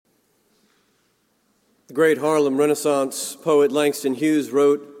The great Harlem Renaissance poet Langston Hughes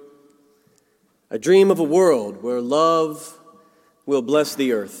wrote, "I dream of a world where love will bless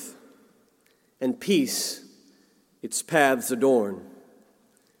the earth, and peace its paths adorn,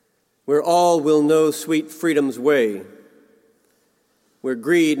 where all will know sweet freedom's way, where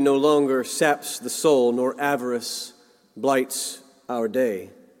greed no longer saps the soul, nor avarice blights our day,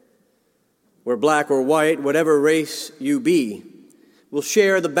 where black or white, whatever race you be, will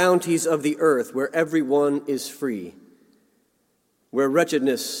share the bounties of the earth, where everyone is free, where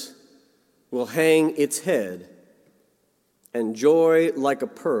wretchedness will hang its head, and joy like a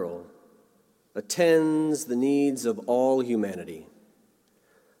pearl attends the needs of all humanity.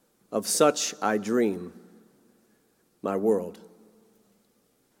 Of such I dream, my world."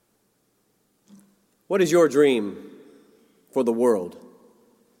 What is your dream for the world?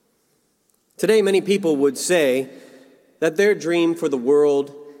 Today, many people would say that their dream for the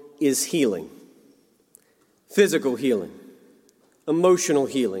world is healing. Physical healing, emotional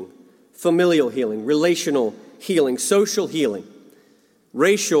healing, familial healing, relational healing, social healing,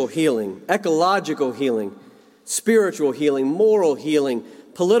 racial healing, ecological healing, spiritual healing, moral healing,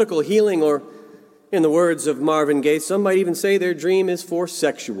 political healing, or in the words of Marvin Gaye, some might even say their dream is for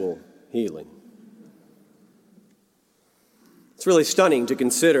sexual healing. It's really stunning to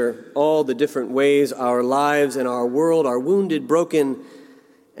consider all the different ways our lives and our world are wounded, broken,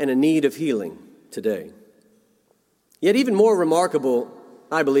 and in need of healing today. Yet even more remarkable,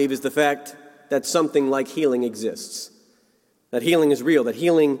 I believe, is the fact that something like healing exists, that healing is real, that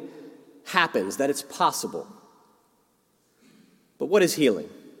healing happens, that it's possible. But what is healing?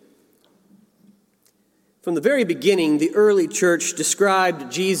 From the very beginning, the early church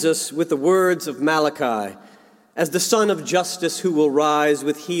described Jesus with the words of Malachi as the Son of Justice who will rise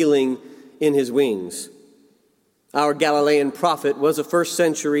with healing in his wings. Our Galilean prophet was a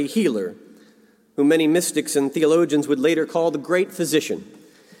first-century healer, whom many mystics and theologians would later call the great physician.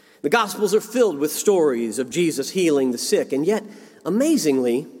 The Gospels are filled with stories of Jesus healing the sick, and yet,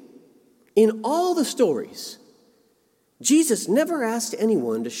 amazingly, in all the stories, Jesus never asked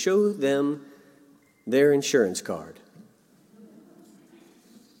anyone to show them their insurance card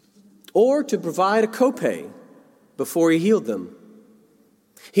or to provide a copay before he healed them.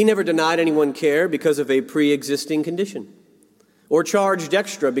 He never denied anyone care because of a pre-existing condition or charged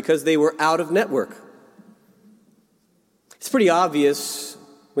extra because they were out of network. It's pretty obvious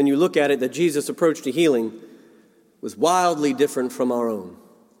when you look at it that Jesus' approach to healing was wildly different from our own.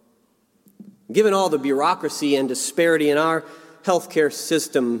 Given all the bureaucracy and disparity in our healthcare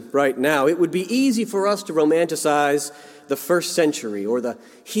system right now, it would be easy for us to romanticize the first century or the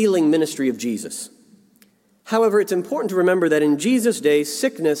healing ministry of Jesus. However, it's important to remember that in Jesus' day,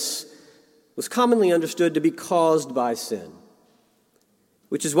 sickness was commonly understood to be caused by sin,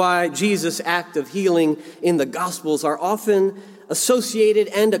 which is why Jesus' act of healing in the Gospels are often associated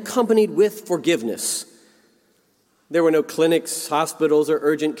and accompanied with forgiveness. There were no clinics, hospitals, or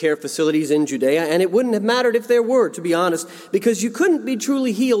urgent care facilities in Judea, and it wouldn't have mattered if there were, to be honest, because you couldn't be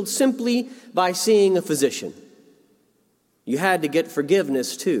truly healed simply by seeing a physician. You had to get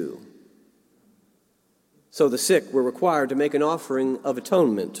forgiveness too. So the sick were required to make an offering of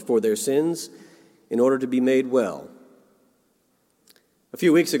atonement for their sins in order to be made well. A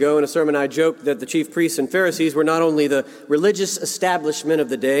few weeks ago in a sermon, I joked that the chief priests and Pharisees were not only the religious establishment of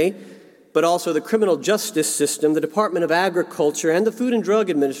the day, but also the criminal justice system, the Department of Agriculture, and the Food and Drug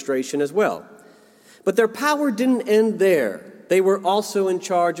Administration as well. But their power didn't end there. They were also in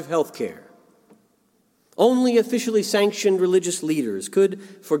charge of health care. Only officially sanctioned religious leaders could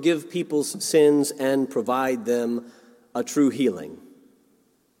forgive people's sins and provide them a true healing.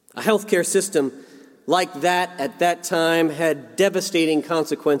 A healthcare system like that at that time had devastating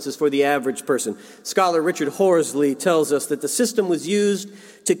consequences for the average person. Scholar Richard Horsley tells us that the system was used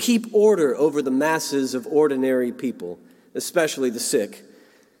to keep order over the masses of ordinary people, especially the sick.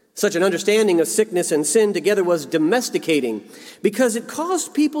 Such an understanding of sickness and sin together was domesticating because it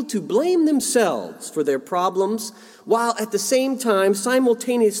caused people to blame themselves for their problems while at the same time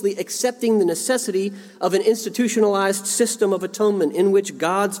simultaneously accepting the necessity of an institutionalized system of atonement in which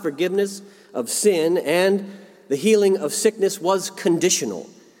God's forgiveness of sin and the healing of sickness was conditional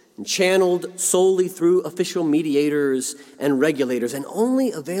and channeled solely through official mediators and regulators and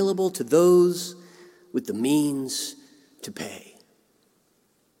only available to those with the means to pay.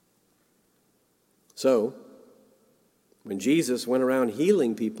 So, when Jesus went around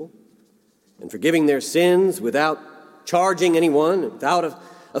healing people and forgiving their sins without charging anyone, without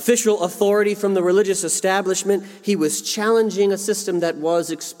official authority from the religious establishment, he was challenging a system that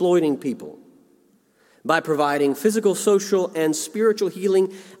was exploiting people. by providing physical, social, and spiritual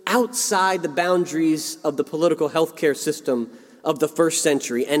healing outside the boundaries of the political healthcare system of the first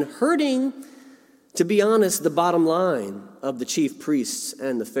century, and hurting, to be honest, the bottom line of the chief priests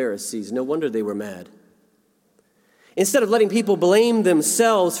and the Pharisees. No wonder they were mad. Instead of letting people blame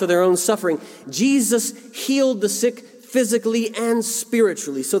themselves for their own suffering, Jesus healed the sick physically and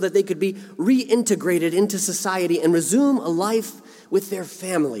spiritually so that they could be reintegrated into society and resume a life with their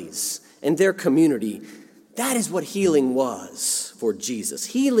families and their community. That is what healing was for Jesus.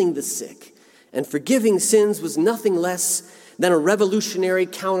 Healing the sick and forgiving sins was nothing less than a revolutionary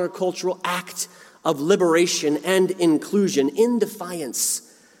countercultural act of liberation and inclusion in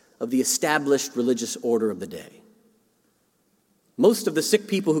defiance of the established religious order of the day. Most of the sick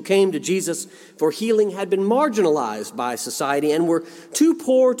people who came to Jesus for healing had been marginalized by society and were too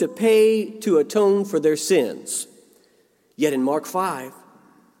poor to pay to atone for their sins. Yet in Mark 5,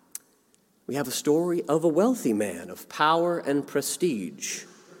 we have a story of a wealthy man of power and prestige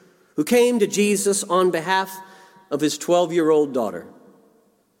who came to Jesus on behalf of his 12-year-old daughter.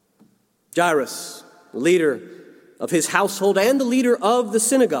 Jairus, the leader of his household and the leader of the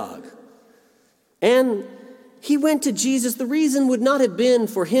synagogue. And he went to Jesus. The reason would not have been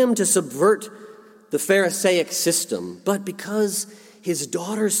for him to subvert the Pharisaic system, but because his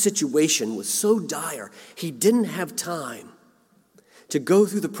daughter's situation was so dire, he didn't have time to go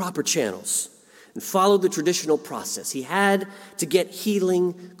through the proper channels and follow the traditional process. He had to get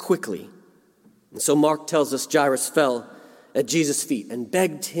healing quickly. And so Mark tells us Jairus fell at Jesus' feet and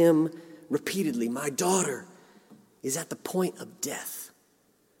begged him repeatedly, "My daughter is at the point of death.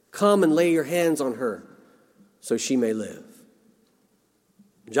 Come and lay your hands on her so she may live."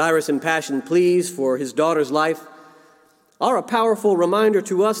 Jairus' impassioned pleas for his daughter's life are a powerful reminder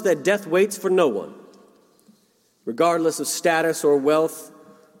to us that death waits for no one. Regardless of status or wealth,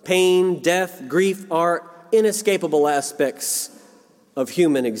 pain, death, grief are inescapable aspects of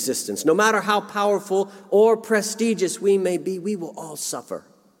human existence. No matter how powerful or prestigious we may be, we will all suffer.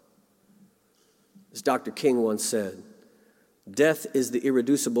 As Dr. King once said, death is the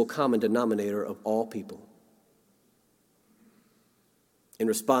irreducible common denominator of all people. In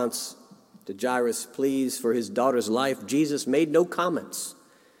response to Jairus' pleas for his daughter's life, Jesus made no comments,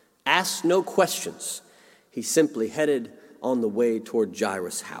 asked no questions. He simply headed on the way toward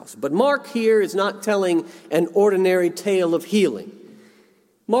Jairus' house. But Mark here is not telling an ordinary tale of healing.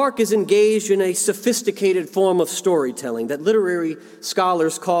 Mark is engaged in a sophisticated form of storytelling that literary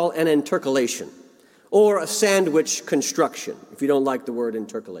scholars call an intercalation, or a sandwich construction, if you don't like the word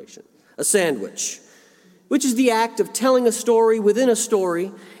intercalation. A sandwich, which is the act of telling a story within a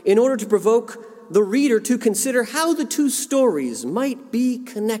story in order to provoke the reader to consider how the two stories might be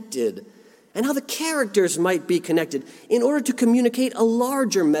connected and how the characters might be connected in order to communicate a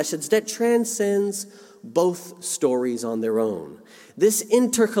larger message that transcends both stories on their own. This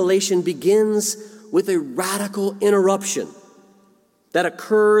intercalation begins with a radical interruption that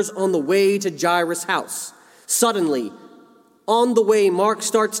occurs on the way to Jairus' house. Suddenly, on the way, Mark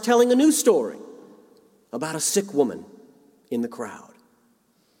starts telling a new story about a sick woman in the crowd.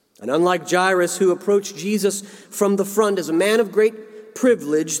 And unlike Jairus, who approached Jesus from the front as a man of great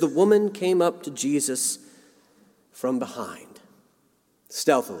privilege, the woman came up to Jesus from behind,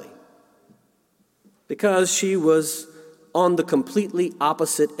 stealthily, because she was on the completely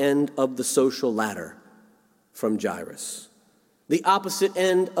opposite end of the social ladder from Jairus, the opposite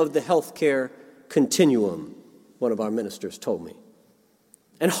end of the healthcare continuum, one of our ministers told me,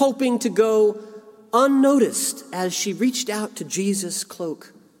 and hoping to go unnoticed as she reached out to Jesus'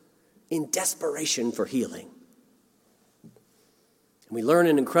 cloak in desperation for healing. And we learn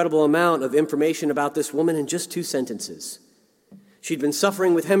an incredible amount of information about this woman in just 2 sentences. She'd been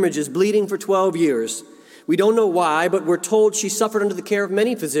suffering with hemorrhages, bleeding for 12 years. We don't know why, but we're told she suffered under the care of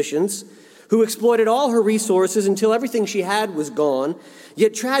many physicians who exploited all her resources until everything she had was gone.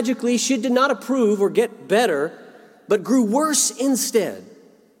 Yet tragically, she did not improve or get better, but grew worse instead.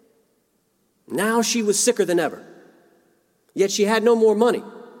 Now she was sicker than ever. Yet she had no more money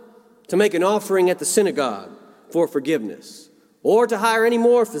to make an offering at the synagogue for forgiveness, or to hire any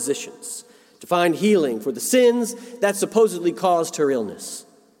more physicians to find healing for the sins that supposedly caused her illness.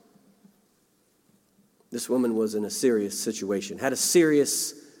 This woman was in a serious situation, had a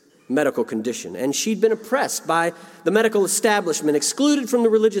serious medical condition, and she'd been oppressed by the medical establishment, excluded from the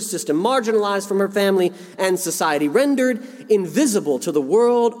religious system, marginalized from her family and society, rendered invisible to the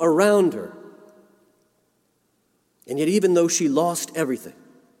world around her. And yet, even though she lost everything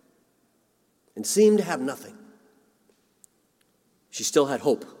and seemed to have nothing, she still had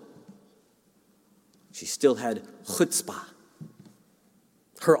hope. She still had chutzpah,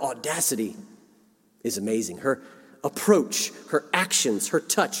 her audacity is amazing. Her approach, her actions, her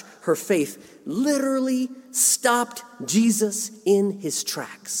touch, her faith literally stopped Jesus in his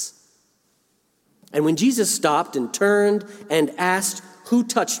tracks. And when Jesus stopped and turned and asked, "Who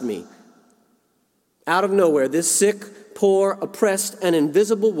touched me?" out of nowhere, this sick, poor, oppressed, and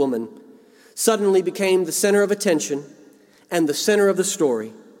invisible woman suddenly became the center of attention and the center of the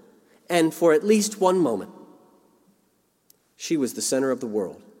story. And for at least one moment, she was the center of the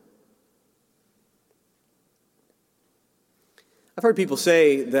world. I've heard people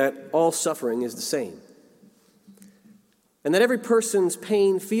say that all suffering is the same, and that every person's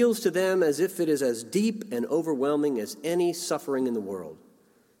pain feels to them as if it is as deep and overwhelming as any suffering in the world.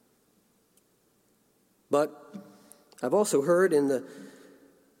 But I've also heard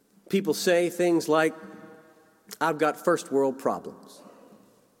people say things like, "I've got first world problems."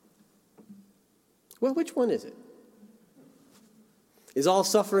 Well, which one is it? Is all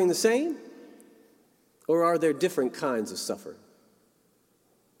suffering the same? Or are there different kinds of suffering?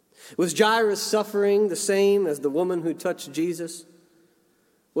 Was Jairus' suffering the same as the woman who touched Jesus?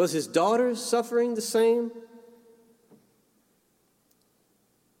 Was his daughter's suffering the same?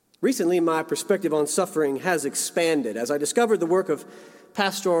 Recently, my perspective on suffering has expanded as I discovered the work of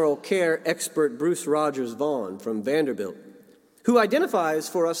pastoral care expert Bruce Rogers Vaughn from Vanderbilt, who identifies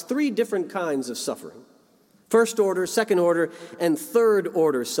for us 3 different kinds of suffering. First order, second order, and third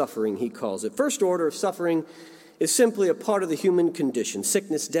order suffering, he calls it. First order suffering is simply a part of the human condition: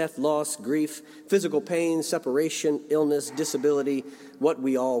 sickness, death, loss, grief, physical pain, separation, illness, disability, what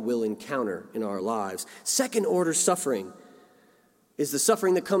we all will encounter in our lives. Second order suffering is the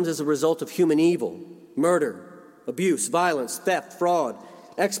suffering that comes as a result of human evil: murder, abuse, violence, theft, fraud,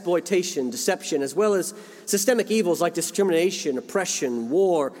 exploitation, deception, as well as systemic evils like discrimination, oppression,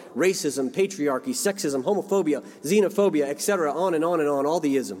 war, racism, patriarchy, sexism, homophobia, xenophobia, etc., on and on, all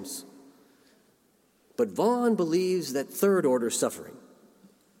the isms. But Vaughn believes that third order suffering,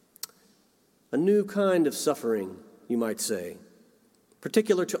 a new kind of suffering, you might say,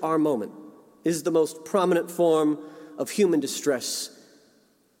 particular to our moment, is the most prominent form of human distress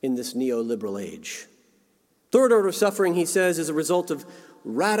in this neoliberal age. Third order suffering, he says, is a result of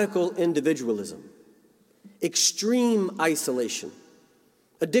radical individualism, extreme isolation,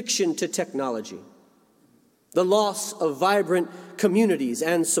 addiction to technology, the loss of vibrant communities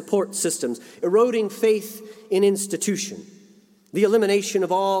and support systems, eroding faith in institution, the elimination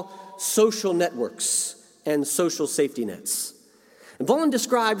of all social networks and social safety nets. And Vaughn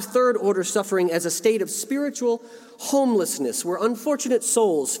describes third-order suffering as a state of spiritual homelessness where unfortunate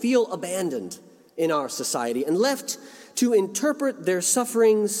souls feel abandoned in our society and left to interpret their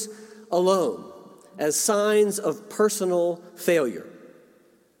sufferings alone as signs of personal failure.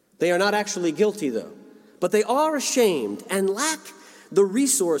 They are not actually guilty, though, but they are ashamed and lack the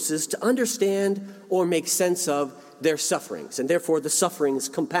resources to understand or make sense of their sufferings, and therefore the sufferings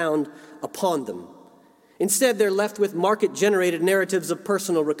compound upon them. Instead, they're left with market-generated narratives of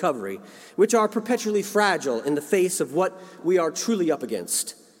personal recovery, which are perpetually fragile in the face of what we are truly up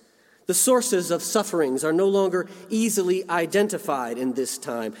against. The sources of sufferings are no longer easily identified in this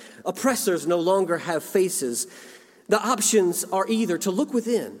time. Oppressors no longer have faces. The options are either to look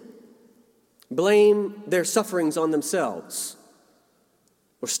within, blame their sufferings on themselves,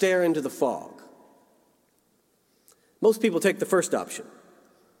 or stare into the fog. Most people take the first option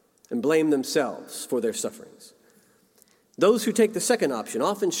and blame themselves for their sufferings. Those who take the second option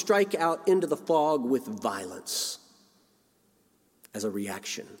often strike out into the fog with violence as a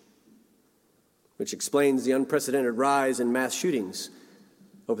reaction, which explains the unprecedented rise in mass shootings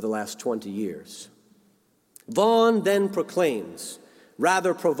over the last 20 years. Vaughn then proclaims,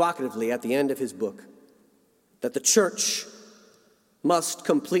 rather provocatively at the end of his book, that the church must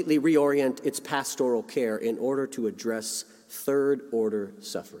completely reorient its pastoral care in order to address third-order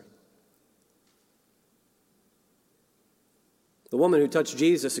suffering. The woman who touched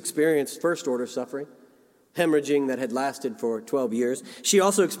Jesus experienced first-order suffering, hemorrhaging that had lasted for 12 years. She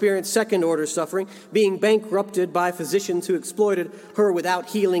also experienced second-order suffering, being bankrupted by physicians who exploited her without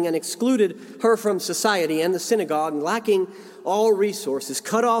healing and excluded her from society and the synagogue, lacking all resources,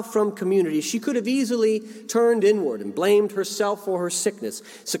 cut off from community. She could have easily turned inward and blamed herself for her sickness,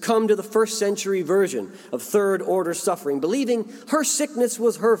 succumbed to the first-century version of third-order suffering, believing her sickness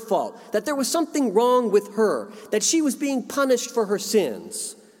was her fault, that there was something wrong with her, that she was being punished for her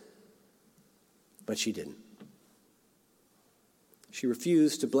sins. But she didn't. She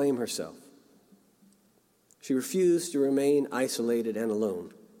refused to blame herself. She refused to remain isolated and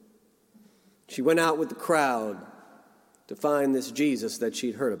alone. She went out with the crowd to find this Jesus that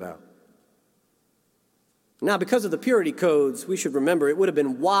she'd heard about. Now, because of the purity codes, we should remember it would have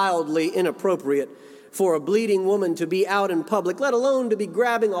been wildly inappropriate for a bleeding woman to be out in public, let alone to be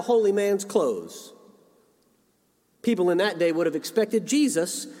grabbing a holy man's clothes. People in that day would have expected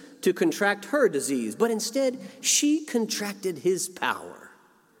Jesus to contract her disease, but instead she contracted his power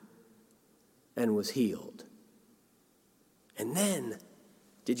and was healed. And then,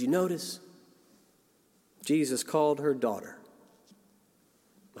 did you notice? Jesus called her daughter,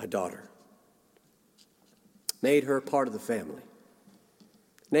 my daughter, made her part of the family,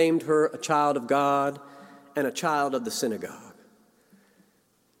 named her a child of God and a child of the synagogue.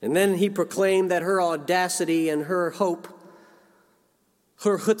 And then he proclaimed that her audacity and her hope,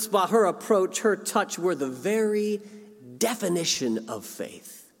 her chutzpah, her approach, her touch were the very definition of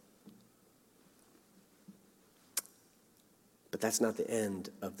faith. But that's not the end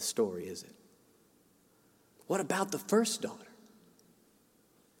of the story, is it? What about the first daughter?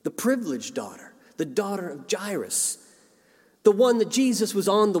 The privileged daughter, the daughter of Jairus, the one that Jesus was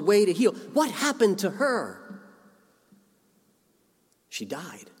on the way to heal. What happened to her? She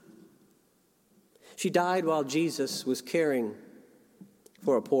died. She died while Jesus was caring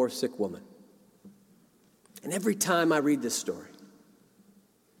for a poor, sick woman. And every time I read this story,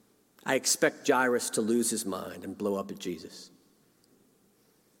 I expect Jairus to lose his mind and blow up at Jesus.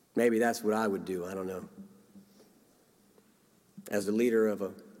 Maybe that's what I would do, I don't know. As the leader of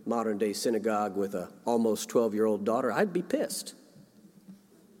a modern-day synagogue with an almost 12-year-old daughter, I'd be pissed.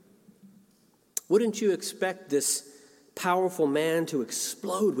 Wouldn't you expect this powerful man to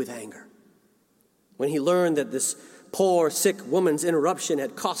explode with anger when he learned that this poor, sick woman's interruption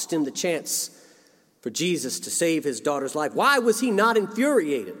had cost him the chance for Jesus to save his daughter's life? Why was he not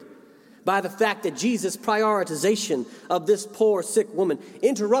infuriated by the fact that Jesus' prioritization of this poor, sick woman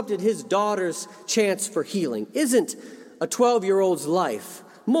interrupted his daughter's chance for healing? Isn't a 12-year-old's life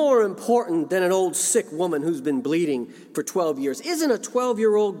more important than an old sick woman who's been bleeding for 12 years? Isn't a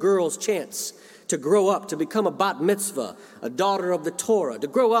 12-year-old girl's chance to grow up, to become a bat mitzvah, a daughter of the Torah, to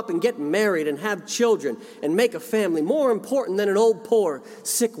grow up and get married and have children and make a family more important than an old, poor,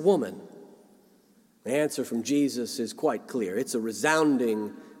 sick woman? The answer from Jesus is quite clear. It's a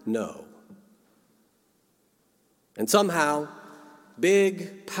resounding no. And somehow,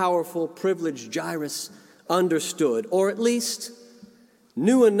 big, powerful, privileged Jairus understood, or at least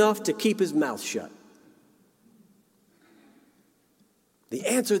knew enough to keep his mouth shut. The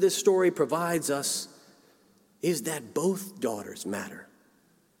answer this story provides us is that both daughters matter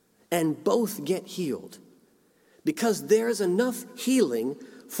and both get healed, because there's enough healing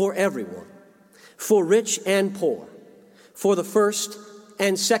for everyone, for rich and poor, for the first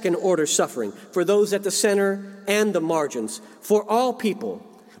and second order suffering, for those at the center and the margins, for all people,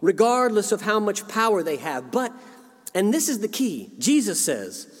 regardless of how much power they have. But, and this is the key, Jesus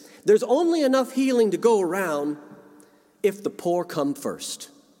says, there's only enough healing to go around if the poor come first.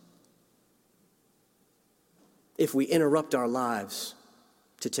 If we interrupt our lives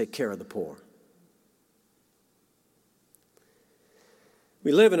to take care of the poor.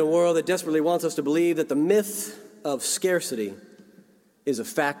 We live in a world that desperately wants us to believe that the myth of scarcity is a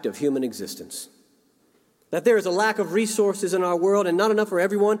fact of human existence. That there is a lack of resources in our world and not enough for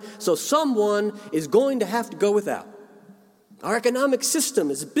everyone, so someone is going to have to go without. Our economic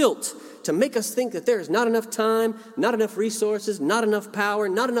system is built to make us think that there is not enough time, not enough resources, not enough power,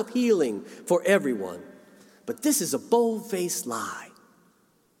 not enough healing for everyone. But this is a bold-faced lie,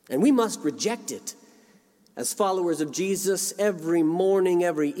 and we must reject it as followers of Jesus every morning,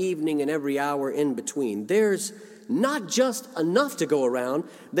 every evening, and every hour in between. There's not just enough to go around,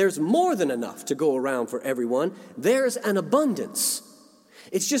 there's more than enough to go around for everyone. There's an abundance.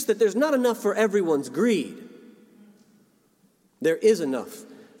 It's just that there's not enough for everyone's greed. There is enough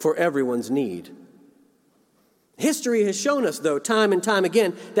for everyone's need. History has shown us, though, time and time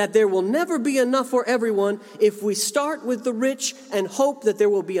again, that there will never be enough for everyone if we start with the rich and hope that there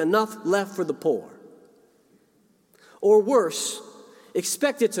will be enough left for the poor. Or worse,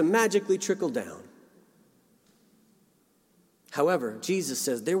 expect it to magically trickle down. However, Jesus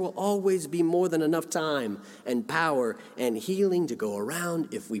says there will always be more than enough time and power and healing to go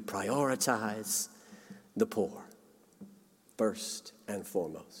around if we prioritize the poor first and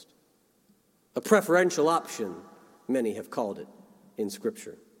foremost. A preferential option, many have called it in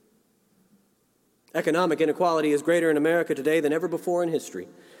Scripture. Economic inequality is greater in America today than ever before in history.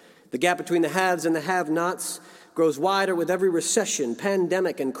 The gap between the haves and the have-nots grows wider with every recession,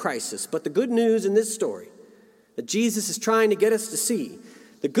 pandemic, and crisis. But the good news in this story that Jesus is trying to get us to see,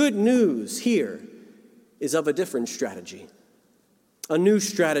 the good news here is of a different strategy, a new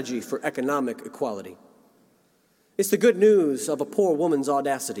strategy for economic equality. It's the good news of a poor woman's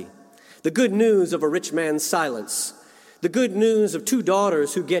audacity, The good news of a rich man's silence. The good news of two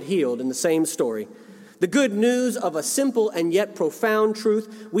daughters who get healed in the same story. The good news of a simple and yet profound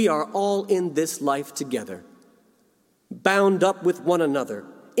truth. We are all in this life together, bound up with one another,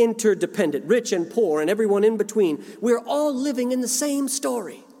 interdependent, rich and poor, and everyone in between. We're all living in the same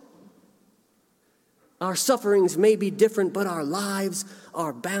story. Our sufferings may be different, but our lives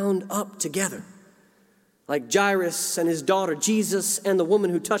are bound up together. Like Jairus and his daughter, Jesus and the woman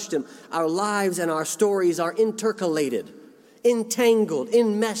who touched him, our lives and our stories are intercalated, entangled,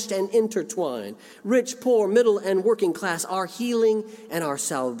 enmeshed, and intertwined. Rich, poor, middle, and working class, our healing and our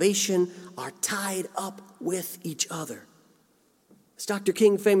salvation are tied up with each other. As Dr.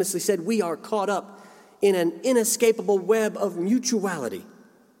 King famously said, we are caught up in an inescapable web of mutuality,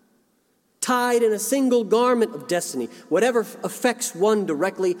 tied in a single garment of destiny. Whatever affects one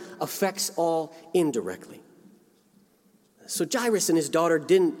directly affects all indirectly. So Jairus and his daughter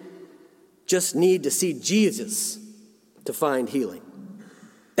didn't just need to see Jesus to find healing.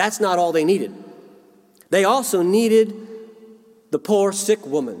 That's not all they needed. They also needed the poor sick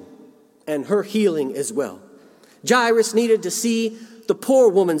woman and her healing as well. Jairus needed to see the poor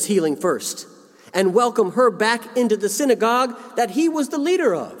woman's healing first and welcome her back into the synagogue that he was the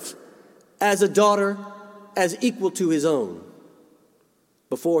leader of, as a daughter as equal to his own,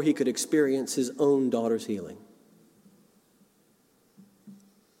 before he could experience his own daughter's healing.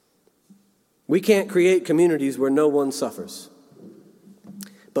 We can't create communities where no one suffers,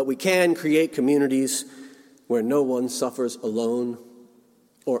 but we can create communities where no one suffers alone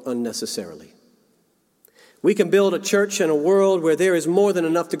or unnecessarily. We can build a church and a world where there is more than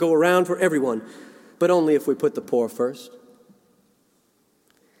enough to go around for everyone, but only if we put the poor first.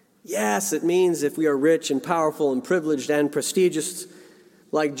 Yes, it means if we are rich and powerful and privileged and prestigious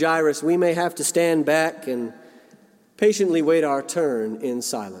like Jairus, we may have to stand back and patiently wait our turn in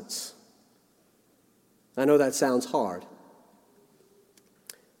silence. I know that sounds hard.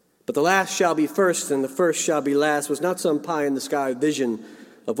 But the last shall be first and the first shall be last was not some pie-in-the-sky vision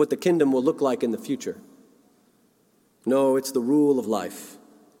of what the kingdom will look like in the future. No, it's the rule of life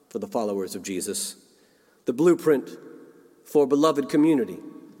for the followers of Jesus, the blueprint for beloved community,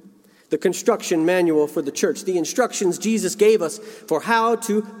 the construction manual for the church, the instructions Jesus gave us for how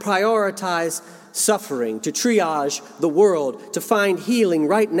to prioritize suffering, to triage the world, to find healing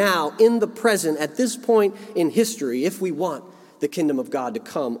right now in the present at this point in history if we want the kingdom of God to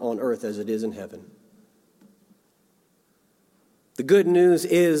come on earth as it is in heaven. The good news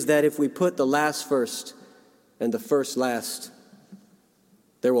is that if we put the last first and the first last,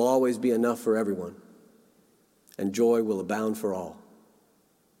 there will always be enough for everyone, and joy will abound for all.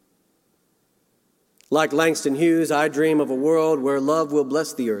 Like Langston Hughes, I dream of a world where love will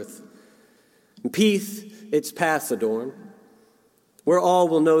bless the earth, and peace its paths adorn, where all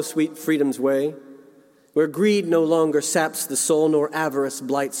will know sweet freedom's way, where greed no longer saps the soul, nor avarice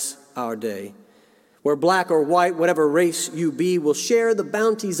blights our day, where black or white, whatever race you be, will share the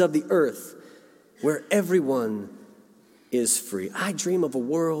bounties of the earth, where everyone is free. I dream of a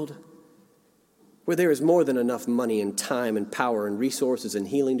world where there is more than enough money and time and power and resources and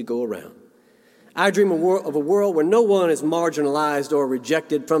healing to go around. I dream of a world where no one is marginalized or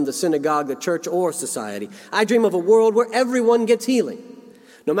rejected from the synagogue, the church, or society. I dream of a world where everyone gets healing,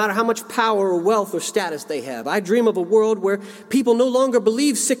 no matter how much power or wealth or status they have. I dream of a world where people no longer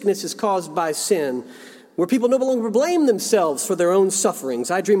believe sickness is caused by sin, where people no longer blame themselves for their own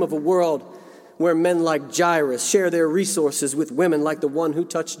sufferings. I dream of a world where men like Jairus share their resources with women like the one who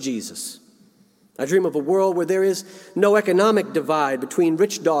touched Jesus. I dream of a world where there is no economic divide between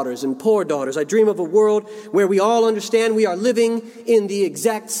rich daughters and poor daughters. I dream of a world where we all understand we are living in the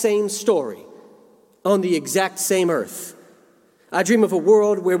exact same story, on the exact same earth. I dream of a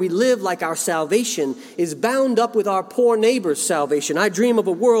world where we live like our salvation is bound up with our poor neighbor's salvation. I dream of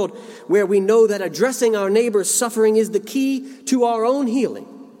a world where we know that addressing our neighbor's suffering is the key to our own healing.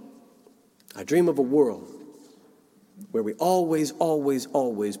 I dream of a world where we always, always,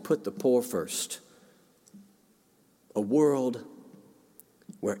 always put the poor first. A world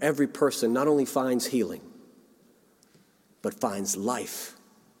where every person not only finds healing, but finds life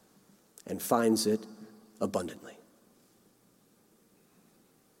and finds it abundantly.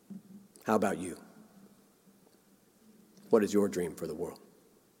 How about you? What is your dream for the world?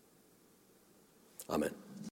 Amen.